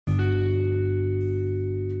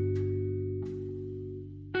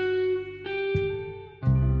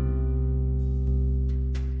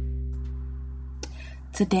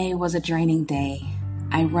Today was a draining day.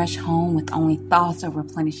 I rush home with only thoughts of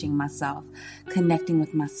replenishing myself, connecting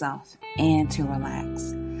with myself, and to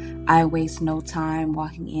relax. I waste no time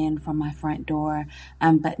walking in from my front door,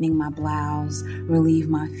 unbuttoning my blouse, relieve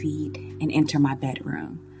my feet, and enter my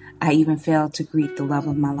bedroom. I even failed to greet the love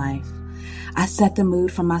of my life. I set the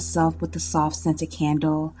mood for myself with a soft scented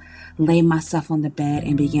candle, lay myself on the bed,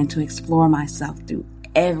 and begin to explore myself through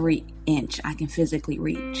every inch I can physically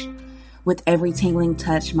reach. With every tingling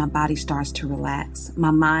touch, my body starts to relax.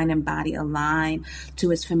 My mind and body align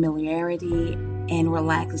to its familiarity and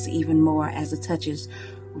relaxes even more as the touches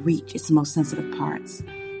reach its most sensitive parts.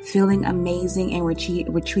 Feeling amazing and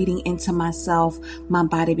retreating into myself, my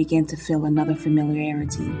body began to feel another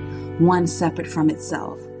familiarity, one separate from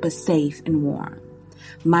itself, but safe and warm.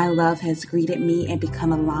 My love has greeted me and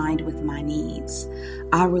become aligned with my needs.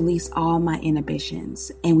 I release all my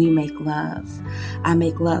inhibitions and we make love. I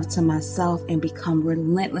make love to myself and become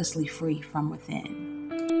relentlessly free from within.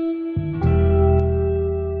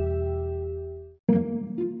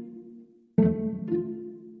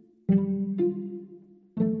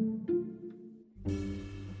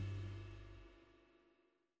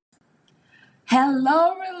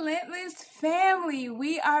 Hello, Relentless family.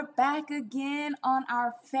 We are back again on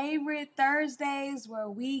our favorite Thursdays where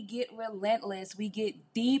we get relentless. We get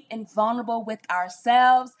deep and vulnerable with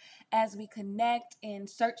ourselves as we connect and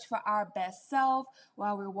search for our best self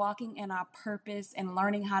while we're walking in our purpose and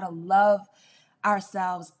learning how to love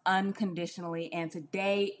ourselves unconditionally. And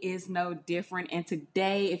today is no different. And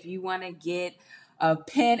today, if you want to get a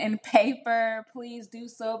pen and paper, please do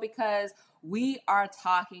so because we are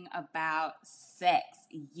talking about sex.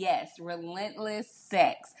 Yes, relentless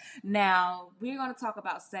sex. Now, we're going to talk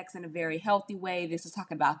about sex in a very healthy way. This is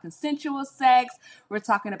talking about consensual sex. We're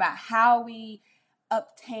talking about how we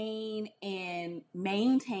obtain and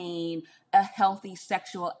maintain a healthy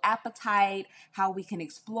sexual appetite, how we can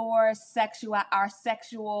explore our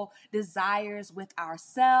sexual desires with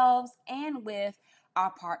ourselves and with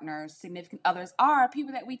our partners, significant others, are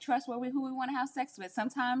people that we trust, who we want to have sex with.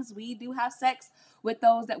 Sometimes we do have sex with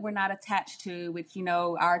those that we're not attached to, which,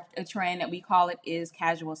 a trend that we call it is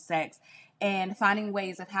casual sex. And finding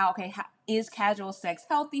ways of how is casual sex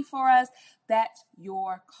healthy for us? That's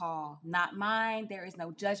your call, not mine. There is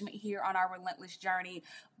no judgment here on our relentless journey,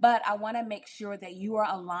 but I want to make sure that you are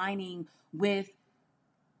aligning with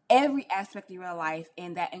every aspect of your life,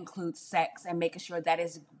 and that includes sex, and making sure that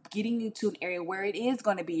is getting you to an area where it is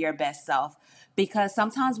going to be your best self, because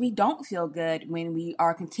sometimes we don't feel good when we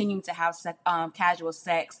are continuing to have casual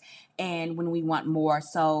sex and when we want more.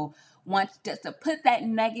 So want just to put that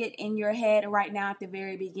nugget in your head right now at the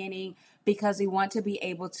very beginning, because we want to be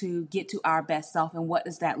able to get to our best self. And what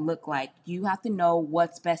does that look like? You have to know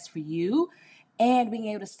what's best for you and being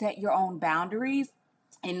able to set your own boundaries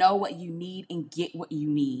and know what you need and get what you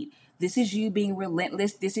need. This is you being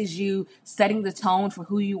relentless. This is you setting the tone for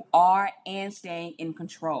who you are and staying in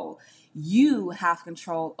control. You have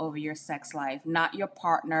control over your sex life, not your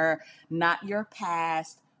partner, not your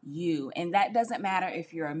past, you. And that doesn't matter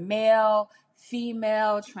if you're a male,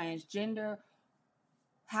 female, transgender,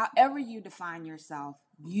 however you define yourself.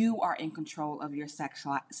 You are in control of your sex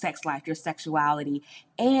life, your sexuality,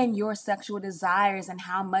 and your sexual desires and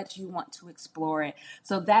how much you want to explore it.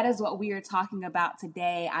 So that is what we are talking about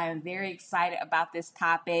today. I am very excited about this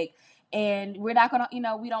topic, and we're not going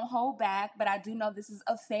to, we don't hold back, but I do know this is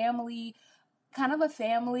a family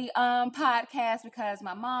podcast, because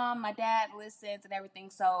my mom, my dad listens and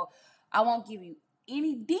everything. So I won't give you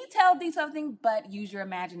any detailed thing, but use your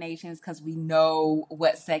imaginations, because we know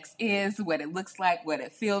what sex is, what it looks like, what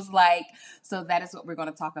it feels like. So that is what we're going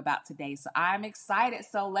to talk about today. So I'm excited.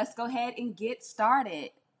 So let's go ahead and get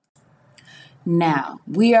started. Now,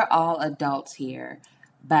 we are all adults here,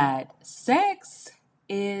 but sex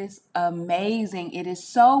is amazing. It is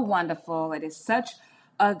so wonderful. It is such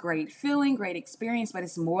a great feeling, great experience, but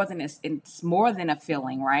it's more than a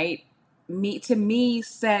feeling, right? To me,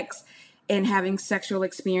 sex and having sexual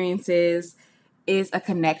experiences is a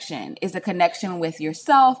connection. It's a connection with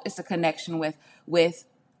yourself. It's a connection with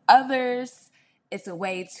others. It's a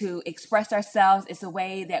way to express ourselves. It's a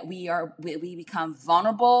way that we become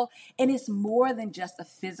vulnerable. And it's more than just a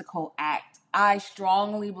physical act. I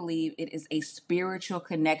strongly believe it is a spiritual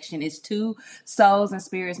connection. It's two souls and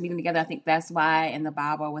spirits meeting together. I think that's why in the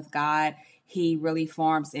Bible with God, he really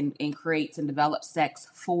forms and creates and develops sex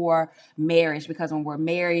for marriage, because when we're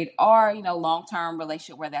married or, long-term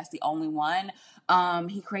relationship where that's the only one,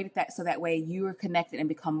 he created that so that way you are connected and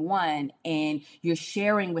become one, and you're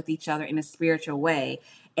sharing with each other in a spiritual way.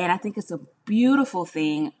 And I think it's a beautiful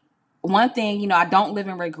thing. One thing, I don't live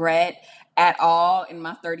in regret at all in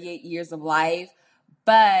my 38 years of life.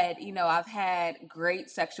 But I've had great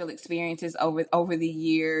sexual experiences over the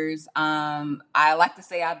years. I like to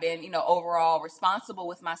say I've been, overall responsible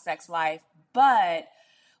with my sex life. But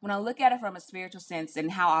when I look at it from a spiritual sense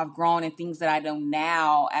and how I've grown and things that I know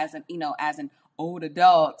now as an old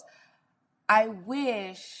adult, I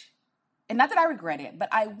wish, and not that I regret it, but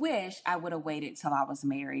I wish I would have waited till I was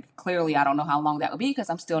married. Clearly, I don't know how long that would be because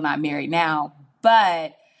I'm still not married now.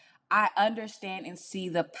 But I understand and see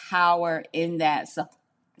the power in that.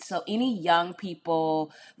 So any young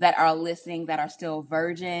people that are listening that are still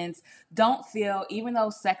virgins, don't feel, even though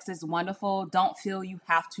sex is wonderful, don't feel you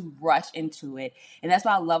have to rush into it. And that's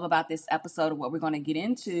what I love about this episode of what we're going to get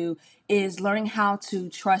into is learning how to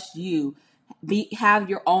trust you, have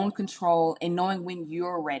your own control and knowing when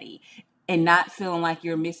you're ready and not feeling like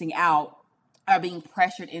you're missing out are being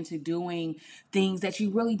pressured into doing things that you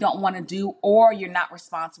really don't want to do, or you're not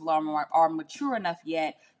responsible or mature enough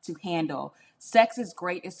yet to handle. Sex is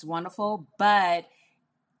great, it's wonderful, but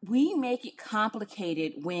we make it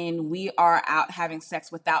complicated when we are out having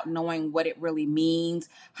sex without knowing what it really means,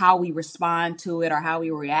 how we respond to it, or how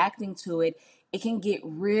we're reacting to it. It can get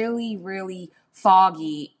really, really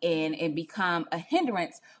foggy and become a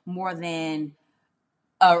hindrance more than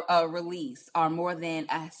a release or more than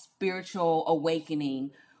a spiritual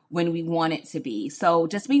awakening when we want it to be. So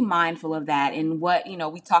just be mindful of that. And what,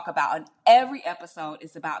 we talk about in every episode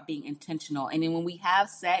is about being intentional. And then when we have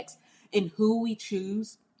sex and who we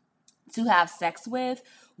choose to have sex with,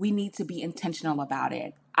 we need to be intentional about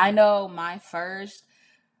it. I know my first,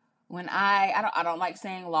 when I don't like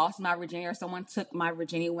saying lost my virginity or someone took my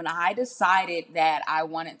virginity, when I decided that I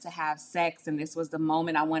wanted to have sex and this was the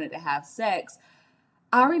moment I wanted to have sex,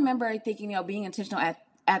 I remember thinking, being intentional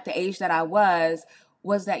at the age that I was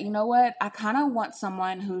that, what, I kind of want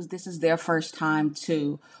someone this is their first time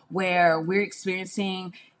too, where we're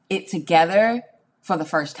experiencing it together for the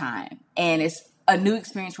first time. And it's a new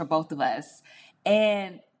experience for both of us.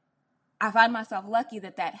 And I find myself lucky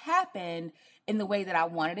that happened in the way that I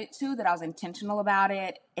wanted it to, that I was intentional about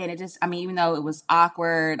it. And it just, even though it was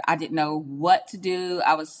awkward, I didn't know what to do.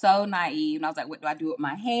 I was so naive. And I was like, what do I do with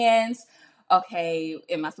my hands? Okay,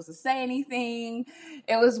 am I supposed to say anything?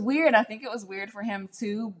 It was weird. I think it was weird for him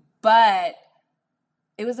too, but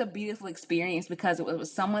it was a beautiful experience because it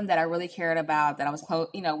was someone that I really cared about, that I was close,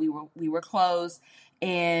 we were close,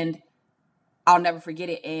 and I'll never forget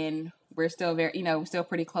it. And we're still we're still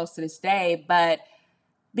pretty close to this day, but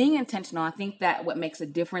being intentional, I think that what makes a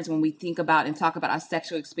difference when we think about and talk about our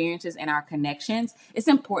sexual experiences and our connections, it's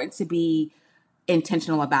important to be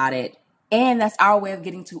intentional about it. And that's our way of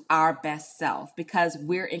getting to our best self because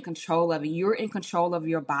we're in control of it. You're in control of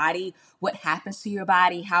your body, what happens to your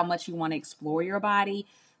body, how much you want to explore your body.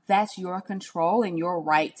 That's your control and your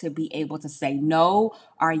right to be able to say no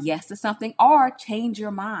or yes to something or change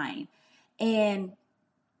your mind. And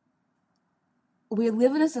we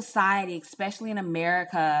live in a society, especially in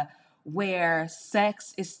America, where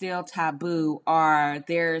sex is still taboo or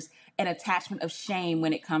there's an attachment of shame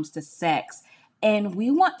when it comes to sex. And we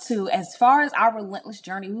want to, as far as our relentless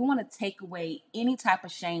journey, we want to take away any type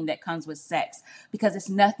of shame that comes with sex because it's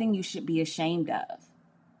nothing you should be ashamed of.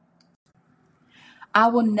 I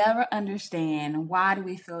will never understand why do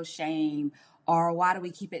we feel shame or why do we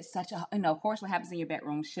keep it such a, of course, what happens in your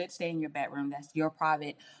bedroom should stay in your bedroom. That's your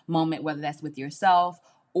private moment, whether that's with yourself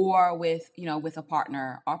or with, with a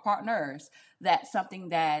partner or partners. That's something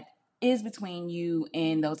that is between you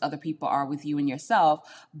and those other people or with you and yourself.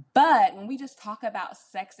 But when we just talk about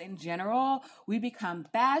sex in general, we become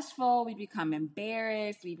bashful, we become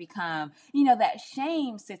embarrassed, we become, that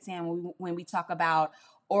shame sits in when we talk about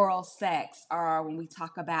oral sex or when we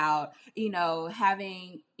talk about,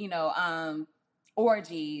 having,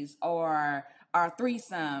 orgies or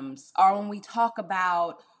threesomes, or when we talk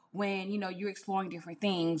about when, you're exploring different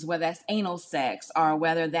things, whether that's anal sex or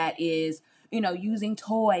whether that is, using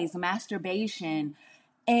toys, masturbation.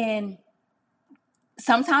 And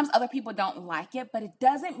sometimes other people don't like it, but it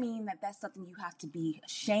doesn't mean that that's something you have to be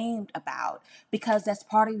ashamed about because that's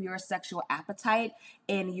part of your sexual appetite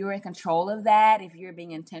and you're in control of that if you're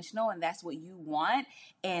being intentional and that's what you want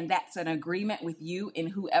and that's an agreement with you and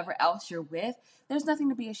whoever else you're with. There's nothing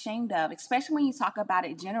to be ashamed of, especially when you talk about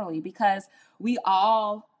it generally because we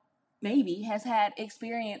all maybe has had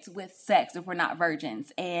experience with sex if we're not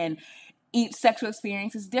virgins, and each sexual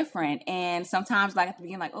experience is different. And sometimes like at the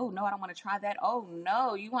beginning, like, oh no, I don't want to try that. Oh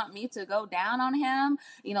no, you want me to go down on him?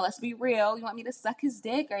 Let's be real. You want me to suck his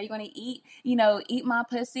dick? Or are you going to eat my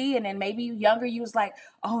pussy? And then maybe younger, you was like,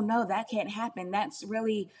 oh no, that can't happen. That's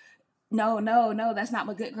really, no, that's not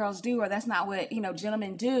what good girls do. Or that's not what,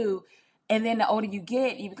 gentlemen do. And then the older you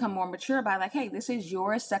get, you become more mature about like, hey, this is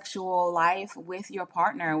your sexual life with your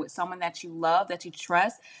partner, with someone that you love, that you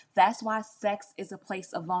trust. That's why sex is a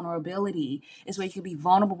place of vulnerability. It's where you can be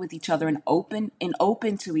vulnerable with each other and open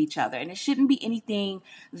to each other. And it shouldn't be anything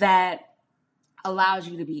that allows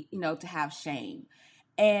you to be, to have shame.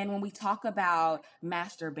 And when we talk about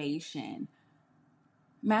masturbation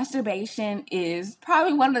is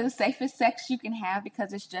probably one of the safest sex you can have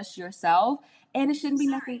because it's just yourself. And it shouldn't be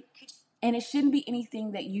nothing. And it shouldn't be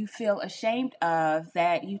anything that you feel ashamed of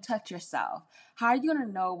that you touch yourself. How are you going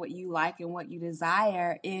to know what you like and what you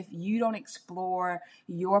desire if you don't explore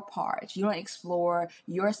your parts? You don't explore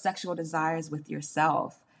your sexual desires with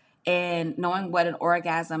yourself. And knowing what an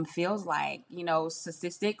orgasm feels like,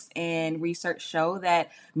 statistics and research show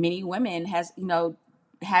that many women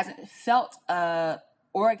hasn't felt a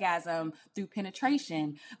orgasm through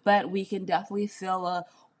penetration, but we can definitely feel a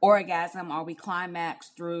orgasm or we climax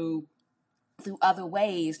through other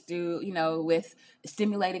ways, through with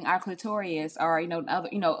stimulating our clitoris or other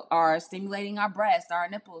or stimulating our breasts, our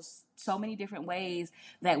nipples. So many different ways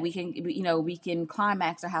that we can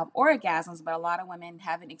climax or have orgasms, but a lot of women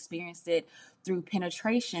haven't experienced it through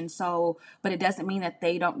penetration. So, but it doesn't mean that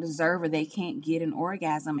they don't deserve or they can't get an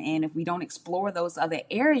orgasm. And if we don't explore those other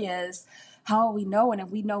areas, how will we know? And if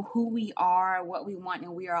we know who we are, what we want,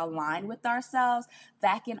 and we are aligned with ourselves,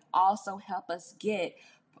 that can also help us get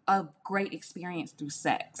a great experience through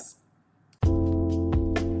sex.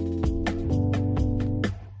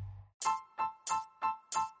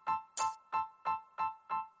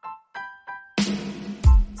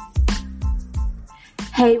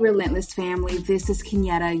 Hey, Relentless family, this is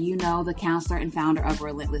Kenyatta, the counselor and founder of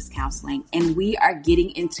Relentless Counseling, and we are getting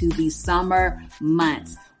into the summer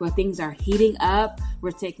months where things are heating up.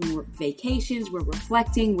 We're taking vacations, we're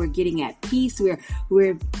reflecting, we're getting at peace, we're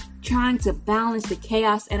trying to balance the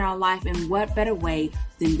chaos in our life, and what better way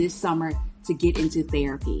than this summer to get into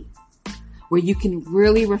therapy, where you can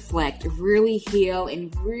really reflect, really heal,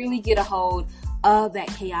 and really get a hold of that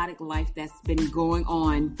chaotic life that's been going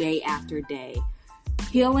on day after day.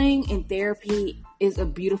 Healing and therapy is a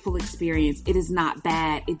beautiful experience. It is not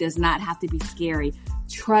bad. It does not have to be scary.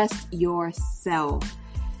 Trust yourself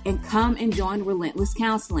and come and join Relentless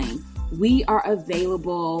Counseling. We are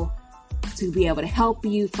available to be able to help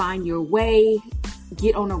you find your way,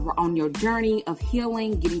 get on your journey of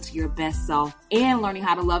healing, getting to your best self, and learning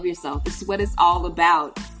how to love yourself. This is what it's all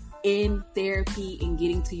about in therapy and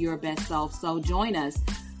getting to your best self. So join us.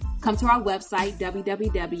 Come to our website,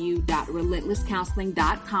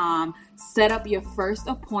 www.relentlesscounseling.com. Set up your first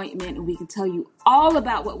appointment and we can tell you all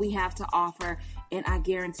about what we have to offer. And I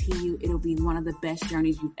guarantee you it'll be one of the best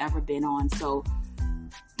journeys you've ever been on. So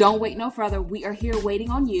don't wait no further. We are here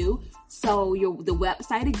waiting on you. So the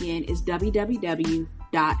website again is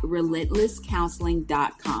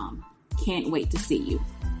www.relentlesscounseling.com. Can't wait to see you.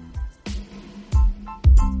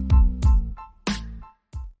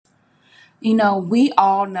 We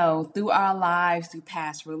all know through our lives, through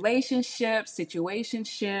past relationships,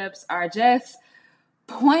 situationships, are just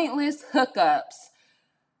pointless hookups,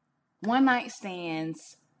 one-night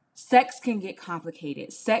stands. Sex can get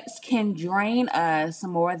complicated. Sex can drain us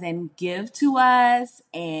more than give to us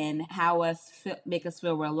and make us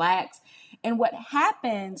feel relaxed. And what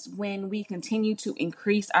happens when we continue to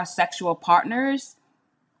increase our sexual partners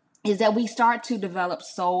is that we start to develop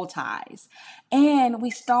soul ties, and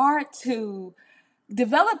we start to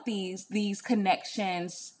develop these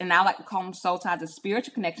connections, and I like to call them soul ties, the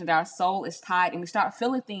spiritual connections that our soul is tied, and we start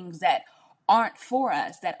feeling things that aren't for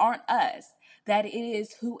us, that aren't us, that it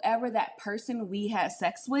is whoever that person we had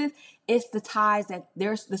sex with, it's the ties that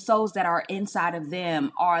there's the souls that are inside of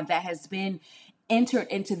them or that has been entered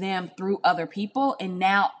into them through other people. And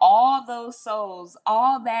now all those souls,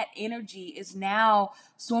 all that energy is now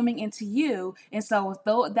swimming into you. And so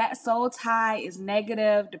though that soul tie is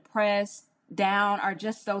negative, depressed, down, or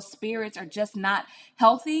just those spirits are just not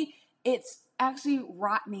healthy, it's actually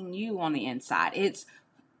rotting you on the inside. It's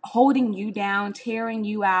holding you down, tearing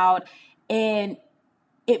you out, and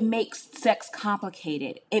it makes sex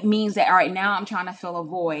complicated. It means that, all right, now I'm trying to fill a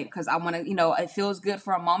void because I want to, it feels good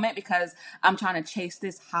for a moment because I'm trying to chase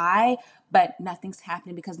this high, but nothing's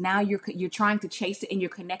happening because now you're trying to chase it and you're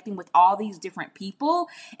connecting with all these different people,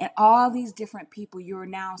 and all these different people you're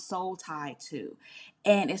now soul tied to.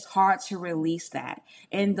 And it's hard to release that.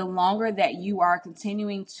 And the longer that you are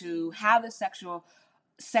continuing to have the sexual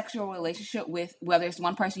relationship with, whether it's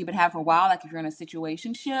one person you've been having for a while, like if you're in a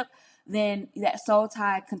situationship, then that soul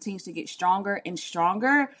tie continues to get stronger and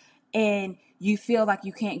stronger, and you feel like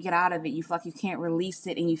you can't get out of it. You feel like you can't release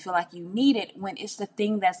it, and you feel like you need it when it's the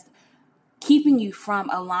thing that's keeping you from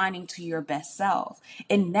aligning to your best self.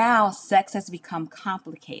 And now sex has become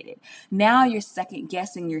complicated. Now you're second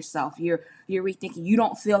guessing yourself. You're rethinking. You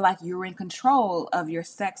don't feel like you're in control of your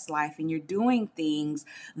sex life, and you're doing things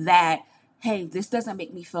that, hey, this doesn't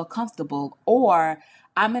make me feel comfortable, or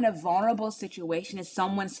I'm in a vulnerable situation and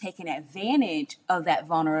someone's taking advantage of that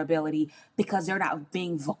vulnerability because they're not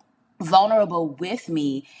being vulnerable with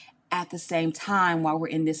me at the same time while we're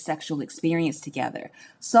in this sexual experience together.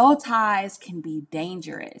 Soul ties can be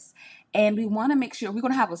dangerous. And we want to make sure we're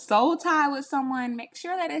going to have a soul tie with someone, make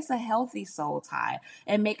sure that it's a healthy soul tie,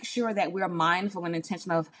 and make sure that we're mindful and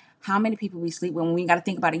intentional of how many people we sleep with. We got to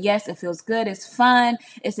think about it. Yes, it feels good. It's fun.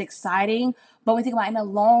 It's exciting. But we think about it in the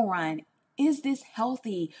long run. Is this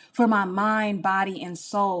healthy for my mind, body, and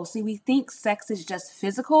soul? See, we think sex is just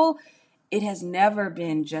physical. It has never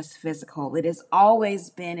been just physical. It has always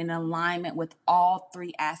been in alignment with all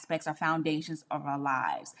three aspects or foundations of our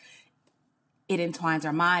lives. It entwines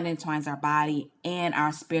our mind, entwines our body, and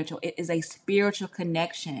our spiritual. It is a spiritual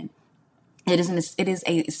connection. It is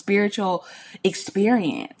a spiritual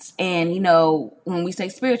experience. And, when we say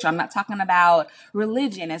spiritual, I'm not talking about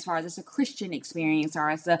religion as far as it's a Christian experience or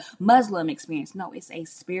it's a Muslim experience. No, it's a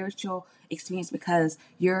spiritual experience because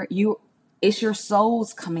it's your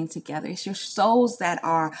souls coming together. It's your souls that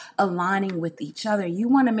are aligning with each other. You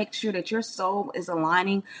want to make sure that your soul is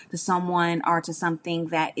aligning to someone or to something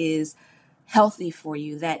that is healthy for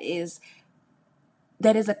you, that is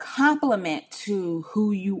a complement to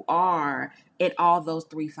who you are at all those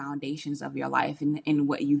three foundations of your life and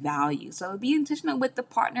what you value. So be intentional with the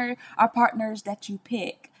partner or partners that you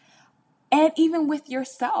pick. And even with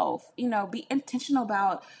yourself, be intentional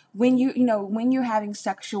about when you're having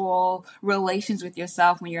sexual relations with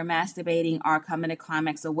yourself, when you're masturbating or coming to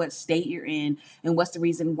climax, of what state you're in and what's the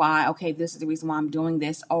reason why. Okay, this is the reason why I'm doing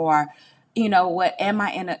this, or what am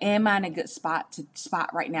I in a good spot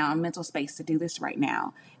right now, a mental space to do this right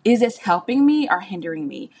now? Is this helping me or hindering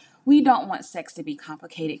me? We don't want sex to be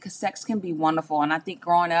complicated because sex can be wonderful. And I think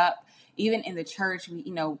growing up, even in the church,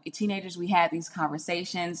 teenagers, we had these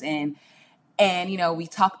conversations and we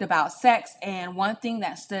talked about sex. And one thing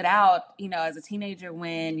that stood out, as a teenager,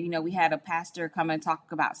 when, we had a pastor come and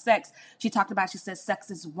talk about sex, she said,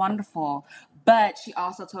 sex is wonderful, but she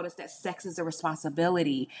also told us that sex is a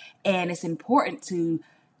responsibility. And it's important to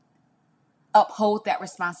uphold that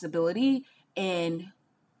responsibility and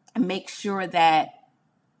make sure that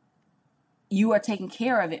you are taking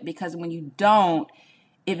care of it, because when you don't,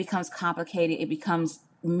 it becomes complicated. It becomes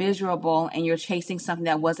miserable, and you're chasing something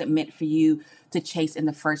that wasn't meant for you to chase in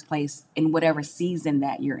the first place in whatever season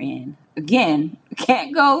that you're in. Again,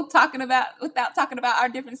 can't go without talking about our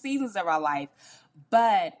different seasons of our life,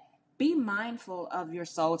 but be mindful of your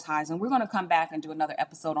soul ties. And we're going to come back and do another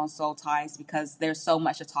episode on soul ties because there's so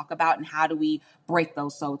much to talk about and how do we break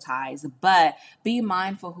those soul ties. But be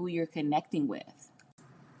mindful who you're connecting with.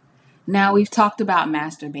 Now, we've talked about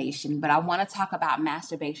masturbation, but I want to talk about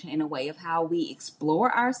masturbation in a way of how we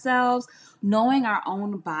explore ourselves, knowing our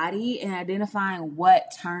own body and identifying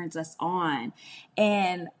what turns us on.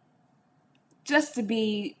 And just to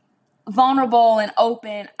be vulnerable and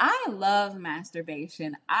open, I love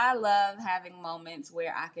masturbation. I love having moments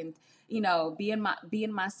where I can, be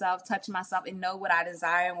in myself, touch myself, and know what I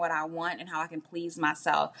desire and what I want and how I can please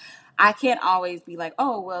myself. I can't always be like,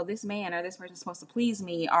 oh, well, this man or this person is supposed to please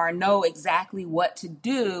me, or know exactly what to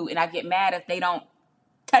do. And I get mad if they don't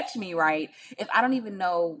touch me right, if I don't even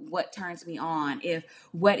know what turns me on, if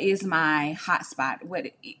what is my hot spot,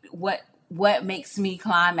 what makes me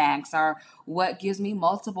climax, or what gives me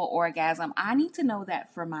multiple orgasm. I need to know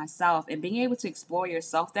that for myself, and being able to explore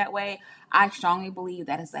yourself that way, I strongly believe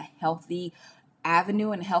that is a healthy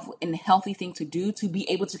avenue and healthy thing to do, to be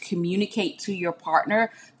able to communicate to your partner,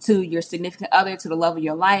 to your significant other, to the love of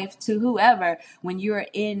your life, to whoever. When you're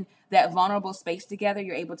in that vulnerable space together,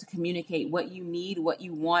 you're able to communicate what you need, what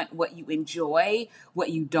you want, what you enjoy, what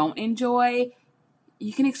you don't enjoy.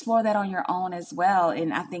 You can explore that on your own as well.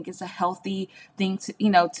 And I think it's a healthy thing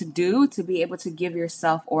to do, to be able to give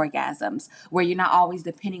yourself orgasms where you're not always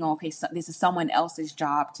depending on, okay, so this is someone else's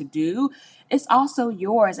job to do. It's also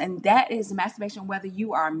yours. And that is masturbation, whether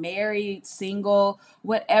you are married, single,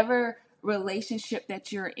 whatever relationship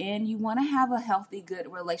that you're in, you want to have a healthy,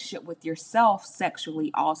 good relationship with yourself sexually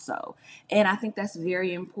also. And I think that's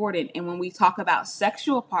very important. And when we talk about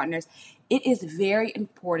sexual partners, it is very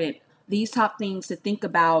important, these top things to think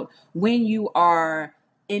about when you are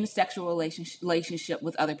in sexual relationship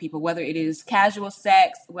with other people, whether it is casual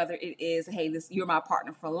sex, whether it is, hey, you're my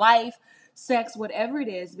partner for life, sex, whatever it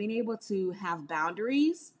is, being able to have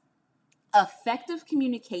boundaries, effective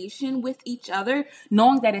communication with each other,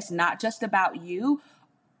 knowing that it's not just about you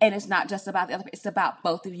and it's not just about the other, it's about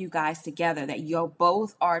both of you guys together, that you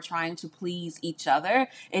both are trying to please each other,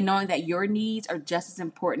 and knowing that your needs are just as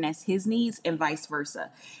important as his needs and vice versa,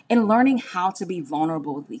 and learning how to be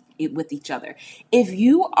vulnerable with each other. If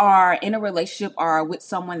you are in a relationship or with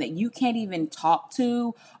someone that you can't even talk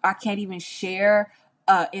to or can't even share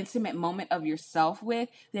an intimate moment of yourself with,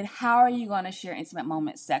 then how are you going to share intimate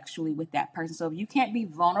moments sexually with that person? So if you can't be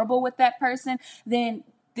vulnerable with that person, then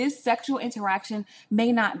this sexual interaction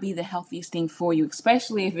may not be the healthiest thing for you,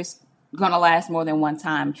 especially if it's going to last more than one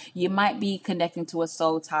time. You might be connecting to a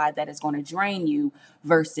soul tie that is going to drain you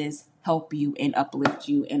versus help you and uplift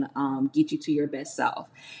you and get you to your best self.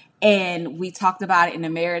 And we talked about it in the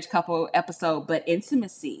marriage couple episode, but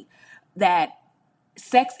intimacy, that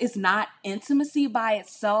sex is not intimacy by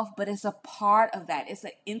itself, but it's a part of that. It's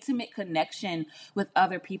an intimate connection with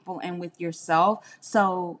other people and with yourself.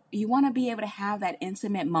 So you want to be able to have that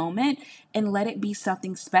intimate moment and let it be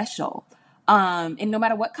something special. And no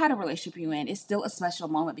matter what kind of relationship you're in, it's still a special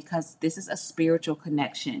moment because this is a spiritual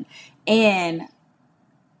connection. And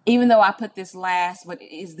even though I put this last, what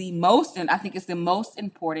is the most, and I think it's the most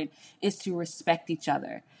important, is to respect each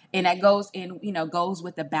other. And that goes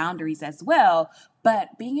with the boundaries as well.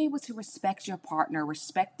 But being able to respect your partner,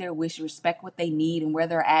 respect their wish, respect what they need and where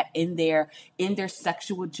they're at in their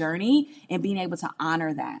sexual journey, and being able to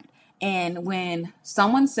honor that. And when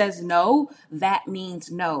someone says no, that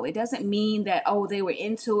means no. It doesn't mean that, oh, they were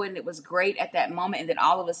into it and it was great at that moment, and then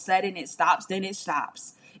all of a sudden it stops, then it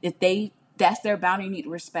stops. If that's their boundary, you need to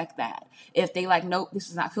respect that. If they like, nope, this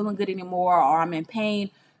is not feeling good anymore, or I'm in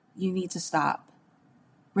pain, you need to stop.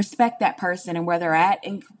 Respect that person and where they're at,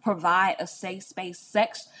 and provide a safe space.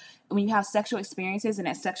 When you have sexual experiences and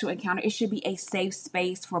that sexual encounter, it should be a safe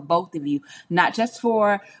space for both of you, not just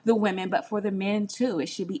for the women, but for the men too. It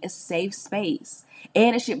should be a safe space,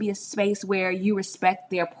 and it should be a space where you respect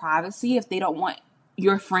their privacy. If they don't want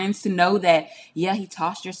your friends to know that, yeah, he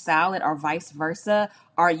tossed your salad, or vice versa,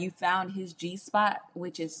 or you found his G spot,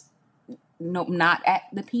 which is not at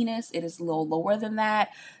the penis, it is a little lower than that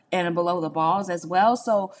and below the balls as well.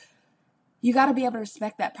 So you got to be able to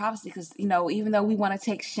respect that privacy, because, even though we want to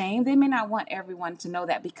take shame, they may not want everyone to know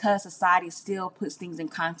that, because society still puts things in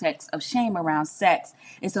context of shame around sex.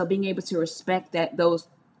 And so being able to respect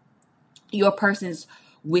your person's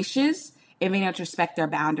wishes and being able to respect their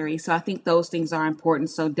boundaries. So I think those things are important.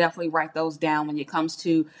 So definitely write those down when it comes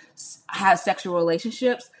to have sexual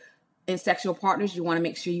relationships and sexual partners. You want to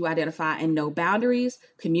make sure you identify and know boundaries,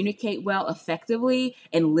 communicate well, effectively,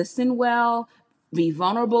 and listen well, be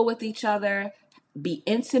vulnerable with each other, be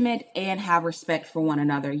intimate, and have respect for one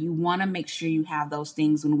another. You want to make sure you have those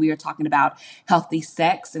things when we are talking about healthy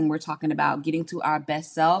sex, and we're talking about getting to our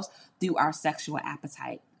best selves through our sexual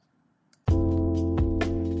appetite.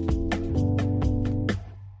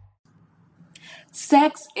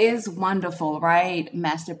 Sex is wonderful, right?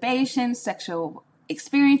 Masturbation, sexual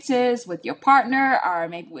experiences with your partner, or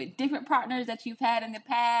maybe with different partners that you've had in the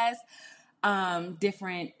past,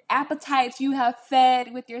 different appetites you have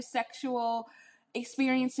fed with your sexual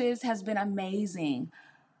experiences has been amazing.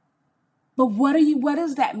 But what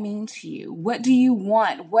does that mean to you? What do you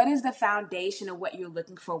want? What is the foundation of what you're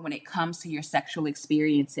looking for when it comes to your sexual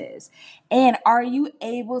experiences? And are you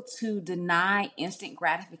able to deny instant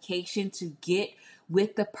gratification to get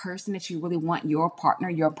with the person that you really want, your partner,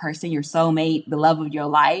 your person, your soulmate, the love of your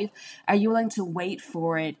life? Are you willing to wait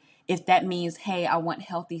for it? If that means, hey, I want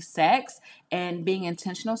healthy sex, and being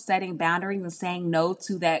intentional, setting boundaries, and saying no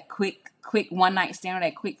to that quick one night stand, or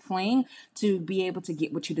that quick fling, to be able to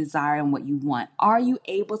get what you desire and what you want. Are you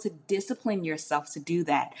able to discipline yourself to do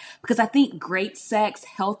that? Because I think great sex,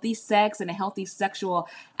 and a healthy sexual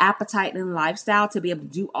appetite and lifestyle, to be able to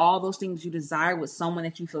do all those things you desire with someone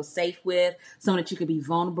that you feel safe with, someone that you can be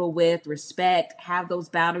vulnerable with, respect, have those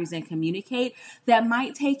boundaries, and communicate, that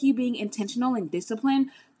might take you being intentional and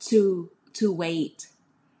disciplined to wait.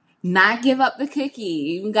 Not give up the cookie.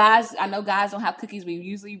 Even guys, I know guys don't have cookies. We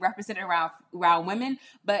usually represent it around women,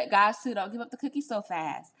 but guys too, don't give up the cookie so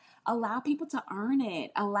fast. Allow people to earn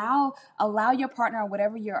it. Allow your partner, or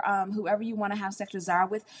whatever whoever you want to have sexual desire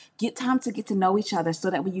with, get time to get to know each other,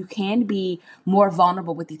 so that you can be more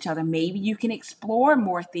vulnerable with each other. Maybe you can explore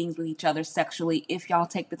more things with each other sexually if y'all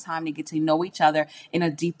take the time to get to know each other in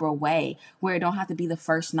a deeper way, where it don't have to be the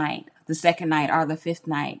first night, the second night, or the fifth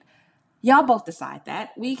night. Y'all both decide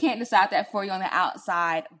that. We can't decide that for you on the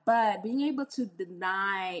outside, but being able to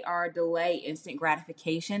deny or delay instant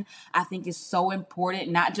gratification, I think, is so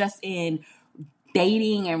important, not just in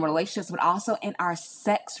dating and relationships, but also in our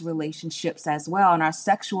sex relationships as well, and our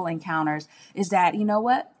sexual encounters, is that, you know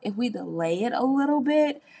what, if we delay it a little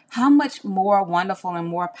bit, how much more wonderful and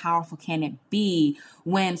more powerful can it be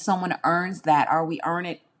when someone earns that, or we earn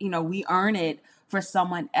it, we earn it for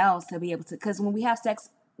someone else to be able to, because when we have sex,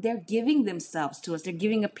 they're giving themselves to us, they're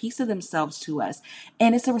giving a piece of themselves to us,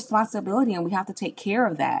 and it's a responsibility, and we have to take care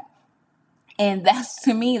of that. And that's,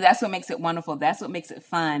 to me, that's what makes it wonderful. That's what makes it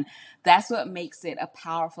fun. That's what makes it a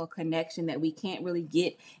powerful connection that we can't really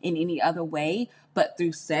get in any other way but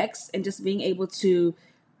through sex, and just being able to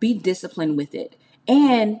be disciplined with it.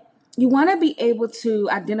 And you want to be able to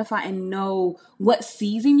identify and know what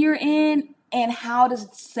season you're in, and how does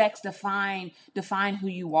sex define who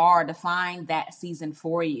you are, define that season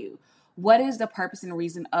for you. What is the purpose and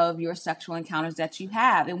reason of your sexual encounters that you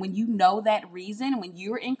have? And when you know that reason, when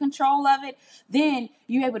you're in control of it, then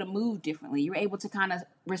you're able to move differently. You're able to kind of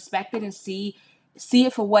respect it and see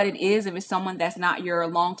it for what it is. If it's someone that's not your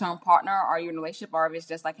long-term partner, or your relationship, or if it's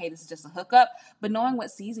just like, hey, this is just a hookup. But knowing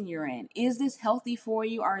what season you're in, is this healthy for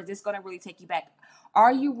you, or is this going to really take you back?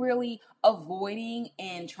 Are you really avoiding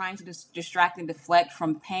and trying to distract and deflect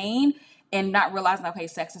from pain, and not realizing, okay,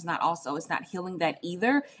 sex is not also, it's not healing that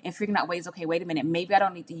either, and figuring out ways, okay, wait a minute, maybe I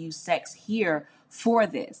don't need to use sex here for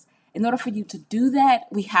this. In order for you to do that,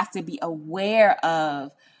 we have to be aware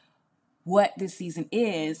of what this season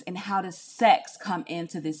is, and how does sex come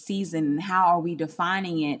into this season, and how are we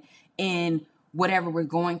defining it in whatever we're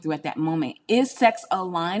going through at that moment. Is sex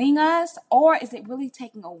aligning us, or is it really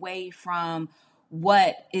taking away from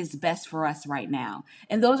what is best for us right now?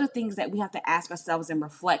 And those are things that we have to ask ourselves and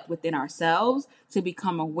reflect within ourselves, to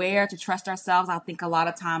become aware, to trust ourselves. I think a lot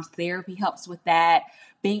of times therapy helps with that.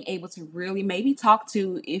 Being able to really maybe talk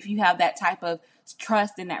to, if you have that type of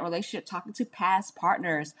trust in that relationship, talking to past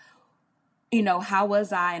partners. How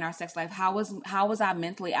was I in our sex life? How was I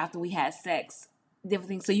mentally after we had sex? Different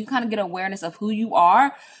things. So you kind of get awareness of who you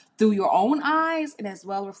are through your own eyes, and as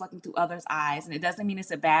well reflecting through others' eyes. And it doesn't mean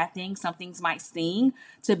it's a bad thing. Some things might sting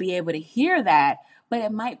to be able to hear that, but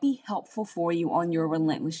it might be helpful for you on your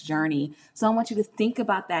relentless journey. So I want you to think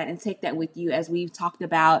about that and take that with you, as we've talked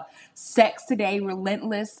about sex today,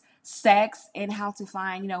 relentless sex, and how to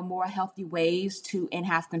find, more healthy ways to and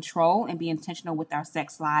have control and be intentional with our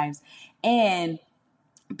sex lives, and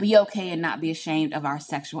be okay and not be ashamed of our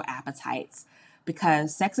sexual appetites,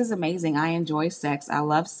 because sex is amazing. I enjoy sex. I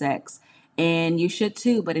love sex. And you should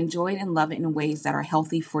too, but enjoy it and love it in ways that are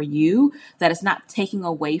healthy for you, that it's not taking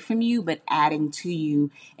away from you, but adding to you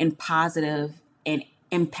in positive and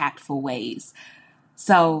impactful ways.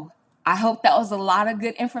 So I hope that was a lot of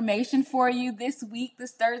good information for you this week,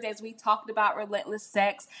 this Thursday, as we talked about relentless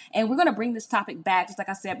sex. And we're going to bring this topic back. Just like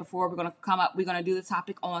I said before, we're going to do the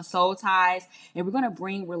topic on soul ties, and we're going to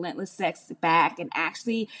bring relentless sex back and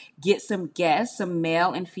actually get some guests, some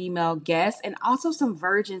male and female guests, and also some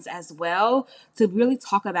virgins as well, to really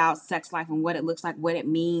talk about sex life and what it looks like, what it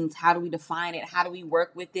means, how do we define it, how do we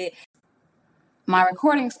work with it. My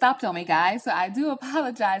recording stopped on me, guys, so I do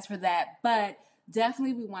apologize for that, but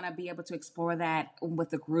definitely we want to be able to explore that with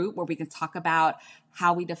the group, where we can talk about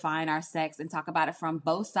how we define our sex and talk about it from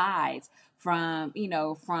both sides, from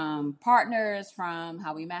partners, from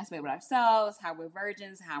how we masturbate with ourselves, how we're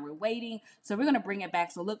virgins, how we're waiting. So we're going to bring it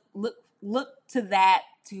back. So look to that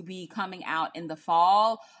to be coming out in the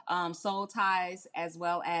fall. Soul Ties, as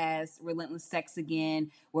well as Relentless Sex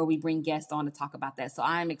again, where we bring guests on to talk about that. So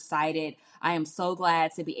I'm excited. I am so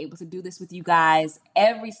glad to be able to do this with you guys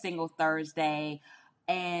every single Thursday.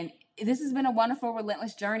 And this has been a wonderful,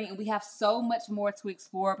 relentless journey. And we have so much more to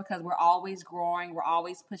explore, because we're always growing. We're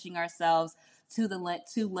always pushing ourselves to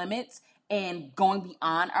limits and going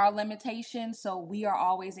beyond our limitations. So we are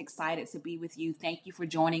always excited to be with you. Thank you for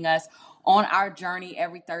joining us on our journey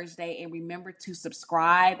every Thursday. And remember to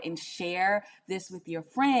subscribe and share this with your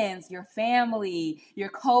friends, your family, your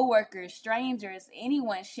coworkers, strangers,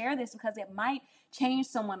 anyone. Share this, because it might change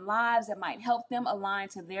someone's lives. It might help them align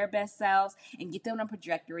to their best selves and get them on a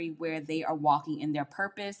trajectory where they are walking in their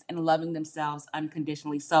purpose and loving themselves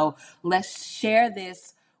unconditionally. So let's share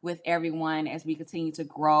this with everyone as we continue to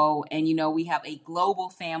grow. And, we have a global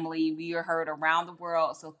family. We are heard around the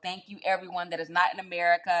world. So thank you, everyone that is not in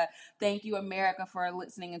America. Thank you, America, for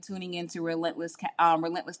listening and tuning into Relentless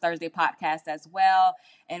Thursday podcast as well.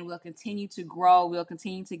 And we'll continue to grow. We'll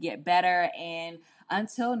continue to get better. And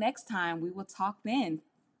until next time, we will talk then.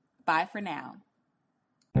 Bye for now.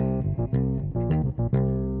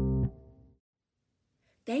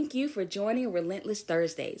 Thank you for joining Relentless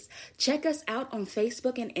Thursdays. Check us out on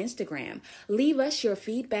Facebook and Instagram. Leave us your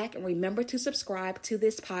feedback and remember to subscribe to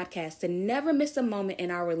this podcast to never miss a moment in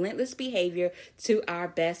our relentless behavior to our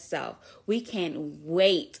best self. We can't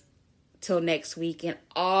wait till next week and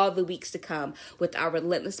all the weeks to come with our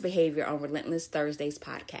relentless behavior on Relentless Thursdays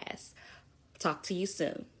podcast. Talk to you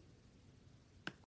soon.